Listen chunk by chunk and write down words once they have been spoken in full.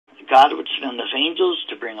God would send His angels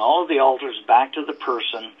to bring all of the altars back to the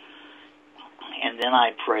person, and then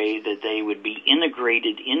I pray that they would be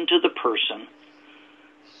integrated into the person.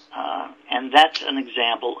 And that's an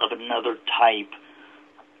example of another type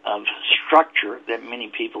of structure that many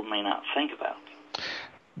people may not think about.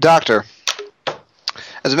 Doctor,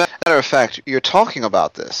 as a matter of fact, you're talking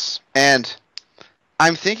about this, and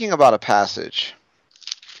I'm thinking about a passage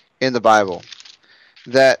in the Bible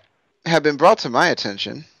that have been brought to my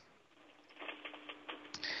attention,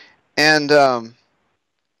 and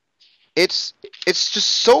it's just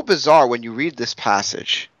so bizarre when you read this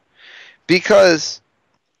passage, because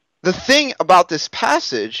the thing about this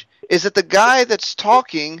passage is that the guy that's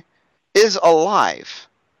talking is alive,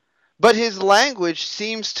 but his language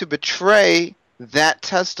seems to betray that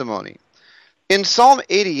testimony. In Psalm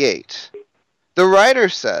 88, the writer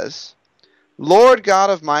says, Lord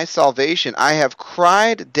God of my salvation, I have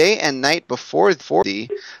cried day and night before thee.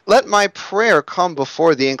 Let my prayer come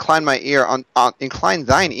before thee. Incline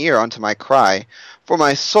thine ear unto my cry. For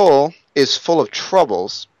my soul is full of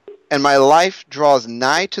troubles, and my life draws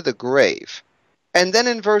nigh to the grave. And then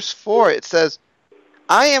in verse 4 it says,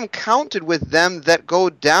 I am counted with them that go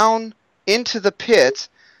down into the pit.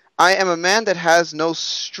 I am a man that has no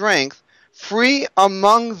strength, free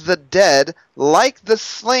among the dead, like the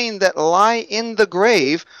slain that lie in the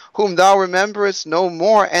grave, whom thou rememberest no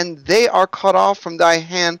more, and they are cut off from thy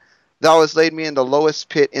hand. Thou hast laid me in the lowest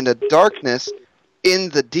pit, in the darkness, in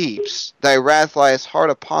the deeps. Thy wrath lieth hard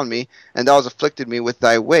upon me, and thou hast afflicted me with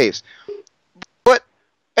thy waves. But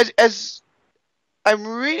as I'm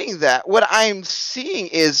reading that, what I'm seeing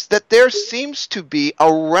is that there seems to be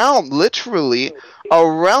a realm, literally, a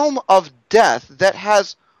realm of death that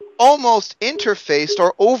has almost interfaced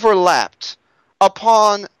or overlapped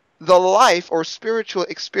upon the life or spiritual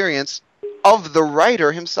experience of the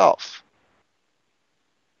writer himself.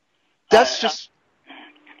 That's just...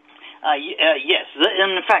 yes.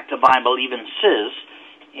 In fact, the Bible even says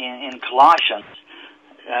in Colossians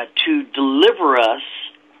to deliver us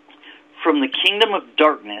from the kingdom of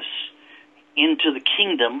darkness into the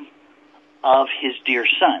kingdom of His dear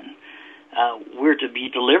Son. We're to be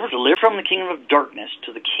delivered from the kingdom of darkness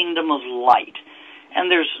to the kingdom of light. And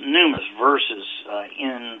there's numerous verses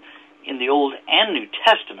in the Old and New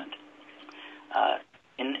Testament.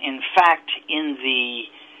 In fact, in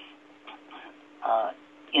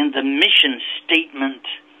the mission statement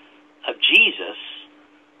of Jesus,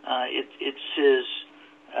 it says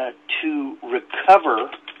to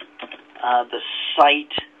recover the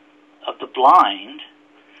sight of the blind.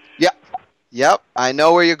 Yep, I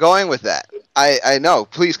know where you're going with that. I know.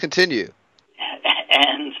 Please continue.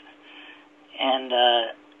 And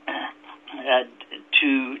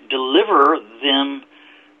to deliver them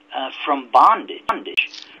from bondage.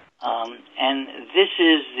 And this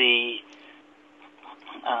is the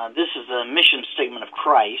mission statement of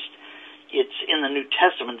Christ. It's in the New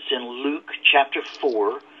Testament. It's in Luke chapter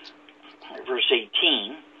 4, verse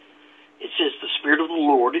 18. It says, the Spirit of the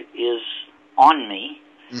Lord is on me.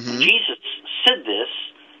 Mm-hmm. Jesus said this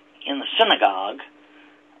in the synagogue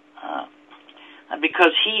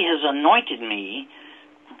because He has anointed me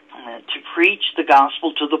to preach the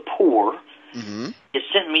gospel to the poor. Mm-hmm. He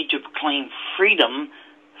sent me to proclaim freedom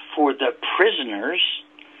for the prisoners,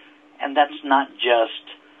 and that's not just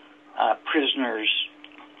prisoners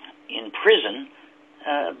in prison,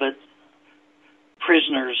 but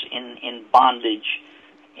prisoners in bondage,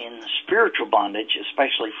 in spiritual bondage,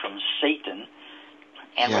 especially from Satan,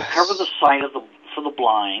 and yes. Recover the sight for the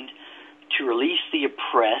blind, to release the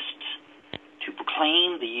oppressed, to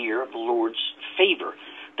proclaim the year of the Lord's favor.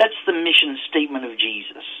 That's the mission statement of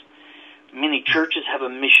Jesus. Many churches have a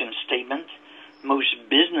mission statement. Most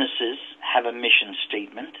businesses have a mission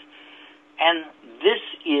statement. And this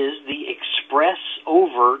is the express,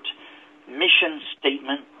 overt mission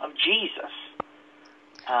statement of Jesus,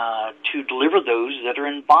 to deliver those that are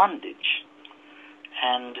in bondage.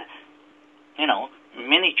 And,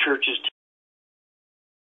 many churches